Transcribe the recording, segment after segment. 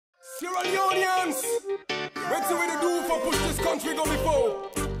Sierra Leoneans! Let's see what they do for push this country go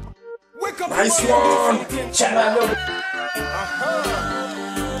before. Wake up, nice one! Channel.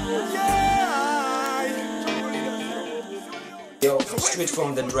 Yo, straight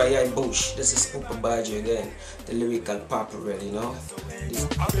from the dry eye bush. This is Papa Baji again, the lyrical papa, really, you know.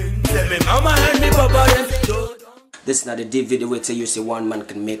 This is not a deep video where tell you say one man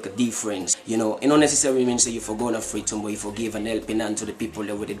can make a difference. You know, it don't necessarily mean say you forgo a free tomb, but you forgive and helping hand to the people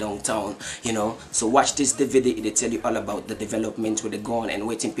that with the downtown, you know. So watch this the video, it tell you all about the development with the gun and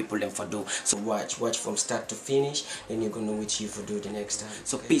waiting people them for do. So watch from start to finish, then you're gonna know what you for do the next time.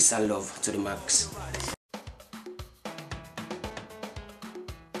 So peace and love to the max.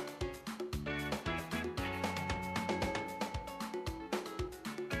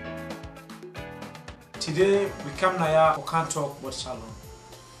 Today we come here for can't talk about salon.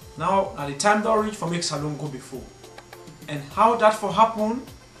 Now the time don't reach for make salon go before. And how that for happen?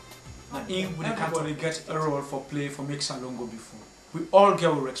 Now in we can't really get a role for play for make salon go before. We all get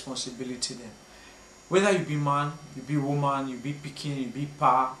a responsibility then. Whether you be man, you be woman, you be pikin, you be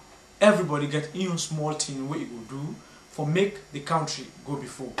pa, everybody get in small thing what you go do for make the country go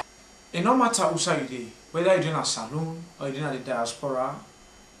before. And no matter who say you dey, whether you're doing a salon or you're doing a diaspora,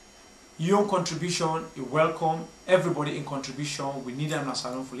 your contribution is welcome. Everybody in contribution. We need them in a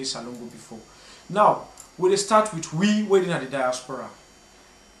salon for this salon go before. Now, we'll start with we waiting at the diaspora.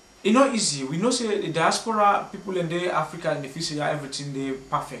 It's not easy. We know say the diaspora people in the Africa and the future everything they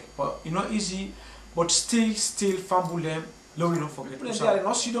perfect. But it's not easy. But still fumble them. Lord, we don't forget. People they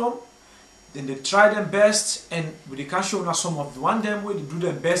not see them. Then they try them best and they can show us some of the one them way they do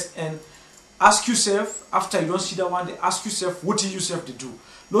their best and ask yourself after you don't see that one. They ask yourself what did yourself to do.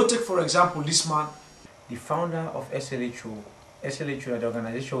 Now take for example this man, the founder of SLHO. SLHO the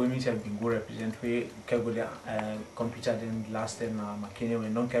organization we meet have been go represent where can go the computer then last time McKinney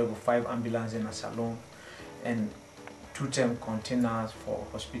when don't carry go 5 ambulances in a salon and 2 containers for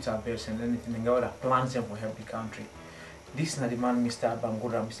hospital beds and anything and God that plans them for help the country. This is the man Mr.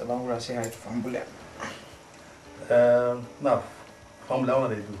 Bangura. Mr. Bangura say hi to Fambulia. No, Fambulia what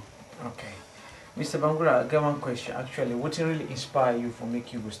they do. Okay. Mr. Bangura, I got one question. Actually, what really inspire you for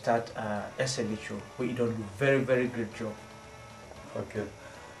make you start SLHO, where you don't do very great job? Okay.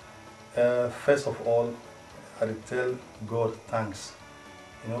 First of all, I will tell God thanks.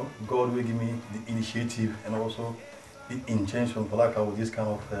 You know, God will give me the initiative and also the intention for like with this kind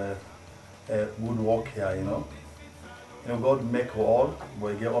of good work here. You know, God make all,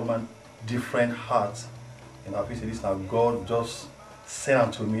 but He gave all man different hearts. And I say this now, God just sent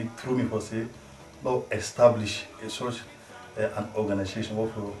unto me through me for say. Now establish a such an organization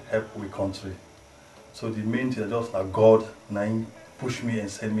what will help with country. So the main thing is just like God now push me and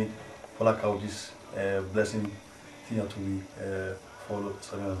send me for like how this blessing thing to be followed.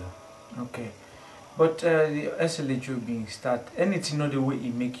 Okay, but the SLHO being start anything not the way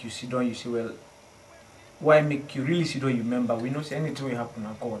it make you sit down. You say well, why make you really sit down? You remember we know say anything will happen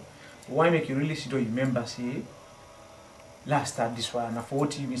at God. Why make you really sit down? You remember say last start this one and for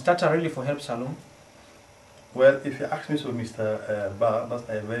what you start really for help salon. Well, if you ask me so, Mr. Bah, that's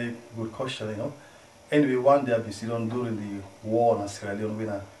a very good question, you know. Anyway, one day I've been sitting during the war in Sierra Leone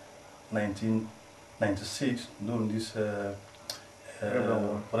in 1996, during this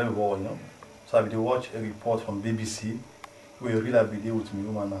whatever war, you know. So I've been watch a report from BBC where really I've been there with me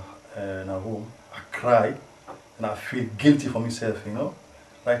woman in a home. I cry and I feel guilty for myself, you know.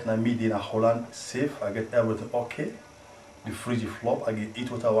 Right now, me in Holland safe, I get everything okay. The fridge flop, I get eat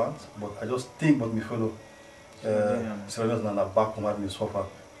what I want, but I just think about my fellow Sierra Leoneans and back home having the sofa.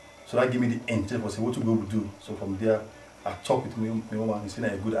 So that gave me the intent for say what to go do. So from there, I talk with my woman, it's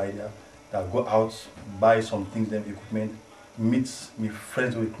a good idea. That I go out, buy some things, then equipment, meet my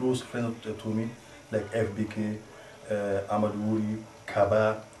friends, with close friends to me, like FBK, Amadou,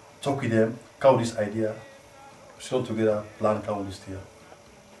 Kaba, talk with them, count this idea, sit together, plan count this year.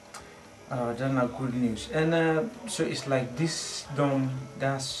 That's not good news. And so it's like this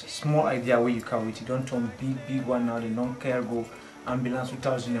that's small idea where you can with you don't turn big one now. They don't care go ambulance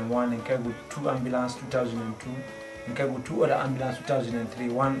 2001 and care go 2 ambulance 2002 and care go 2 other ambulance 2003.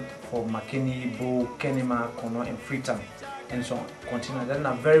 One for McKinney, Bo, Kenema, Kono and Freetown and so on. Continue. That's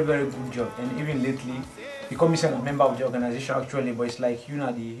a very good job. And even lately, becoming a member of the organization actually, but it's like you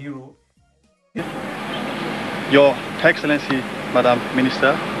know the hero. Your Excellency, Madam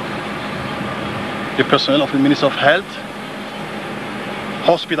Minister, the personnel of the Ministry of Health,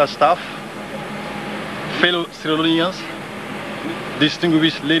 hospital staff, fellow Sierra Leoneans,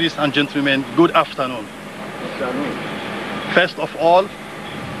 distinguished ladies and gentlemen, good afternoon. First of all,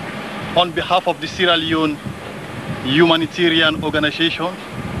 on behalf of the Sierra Leone humanitarian organization,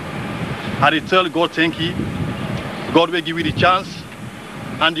 I tell God thank you. God will give you the chance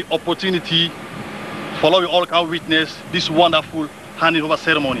and the opportunity for we all can witness this wonderful handing over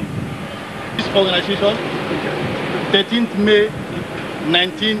ceremony. This organization, 13th May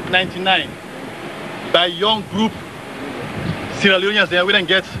 1999, by a young group, Sierra Leoneans, they will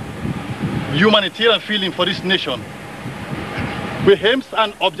get humanitarian feeling for this nation. We aim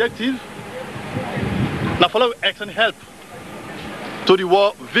an objective, now follow excellent help to the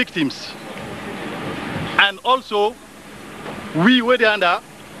war victims. And also, we were the under,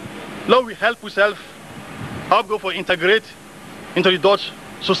 now we help ourselves, help go for integrate into the Dutch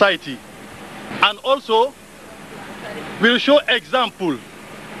society. And also, we will show example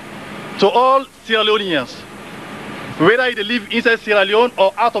to all Sierra Leoneans, whether they live inside Sierra Leone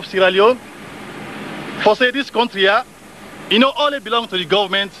or out of Sierra Leone, for say this country here, it not only belongs to the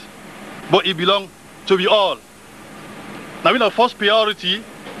government, but it belongs to we all. Now in our first priority,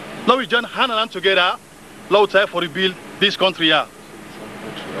 now we join hand in hand together, now time for rebuild this country here.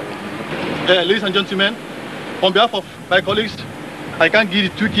 Ladies and gentlemen, on behalf of my colleagues, I can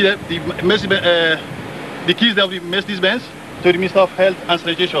give the two keys, the keys of the Mercedes-Benz to the Minister of Health and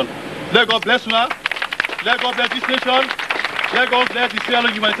Sanitation. Let God bless you now. Let God bless this nation. Let God bless the Sierra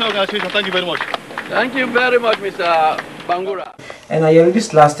Leone Humanitarian Organization. Thank you very much. Thank you very much, Mr. Bangura. And I heard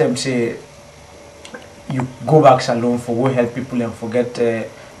this last time say you go back Salone for go help people and forget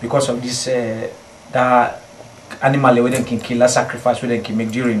because of this that animal where they can kill, a sacrifice where they can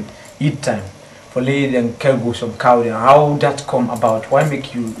make during Eid time for lay them kill some cow there. How that come about? Why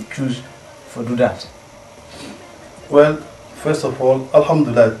make you choose for do that? Well, first of all,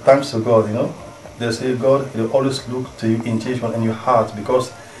 alhamdulillah, thanks to God, you know. They say God will always look to your intention and your heart,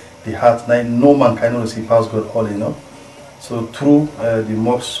 because the heart, no man can see past God all, you know. So through the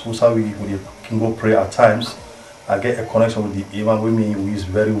mosque, we can go pray at times. I get a connection with the Imam with me, who is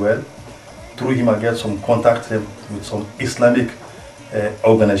very well. Through him, I get some contact with some Islamic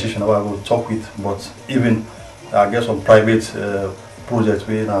organization I will talk with, but even I get some private projects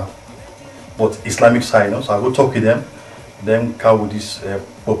with but Islamic side, you know? So I go talk with them. Then come with this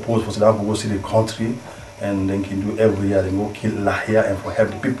purpose, for example, go see the country, and then can do every year, then go kill Lahia and for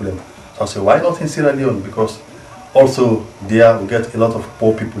help the people. So I say, why not in Sierra Leone? Because also there we get a lot of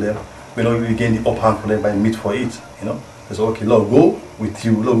poor people there. We know we gain the upper hand for them by meat for it, you know. They say, okay, Lord, go with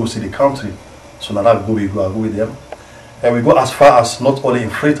you, Lord, go see the country. So now that I go with them. And we go as far as not only in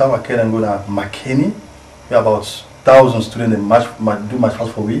Freetown, I can go to McKinney. We have about 1,000 students that do much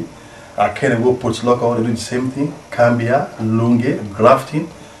fast for we. I can go put local, they do the same thing. Cambia, Lunge, Grafting,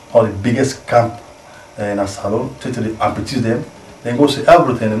 all the biggest camp in a salon, totally amputee them. Then go see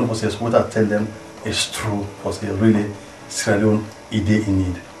everything, and say what I tell them is true, for say really Sierra Leone is in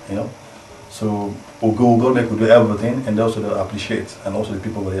need, you know. So we go make we do everything, and also they appreciate, and also the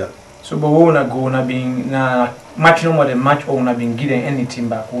people over there. So but we wanna go na being na match no more than match or na being given anything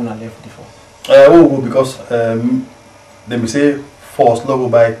back we left before. We go because they may say force logo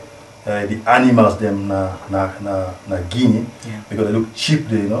by the animals them na Guinea, yeah, because they look cheap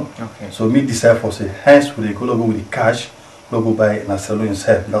there, you know. Okay. So me decide for say hence we go logo with the cash, logo by na Sierra Leone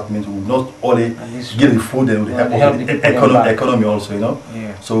itself. That means we not only give the food, then we help the economy also, you know.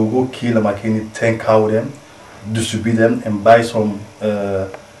 Yeah. So we go kill them, McKinney, 10 cow them, distribute them, and buy some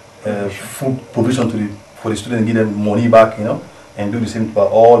food provision for the students, give them money back, you know, and do the same for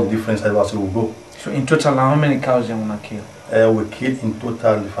all the different sides. So we go. So in total, how many cows you wanna kill? We killed in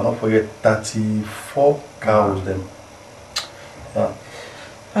total, if I don't forget, 34 cows. Then.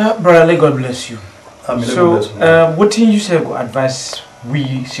 Brother, let God bless you. So, what do you say go advise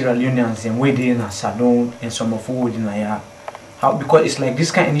we Sierra Leoneans and we in a salon and some of food in a how, because it's like this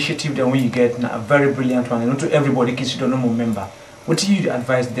kind of initiative that when you get a very brilliant one, and not to everybody can see no more member. What do you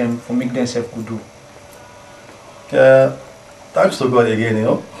advise them for make themselves good do? Thanks to God again, you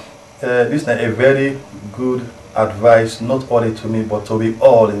know. This is a very good advice, not only to me, but to we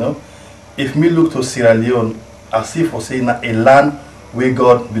all, you know. If me look to Sierra Leone, as if for saying a land where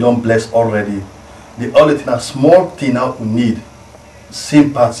God we don't bless already, the only thing, a small thing now we need,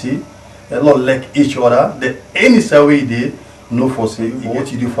 sympathy, a lot like each other, the any way they know for say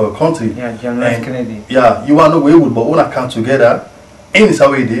what you do for your country. Yeah, John Kennedy. Yeah, you want to know where we would, but when I come together, any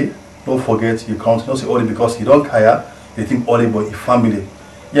way they don't forget your country, don't say only because you don't care, you think only about your family.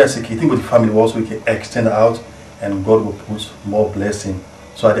 Yes, you think about the family, also we can extend out, and God will put more blessing.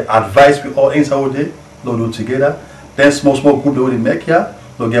 So the advice we all inside day, don't do together. Then small group they will make here,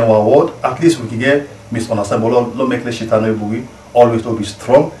 don't get one word. At least we can get misunderstanding, but don't make the shit always to be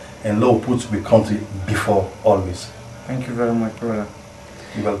strong, and Lord put the country before always. Thank you very much, brother.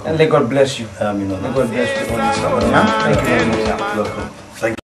 You're welcome. And let God bless you. Amen. Let God bless you. Thank you very much. Welcome.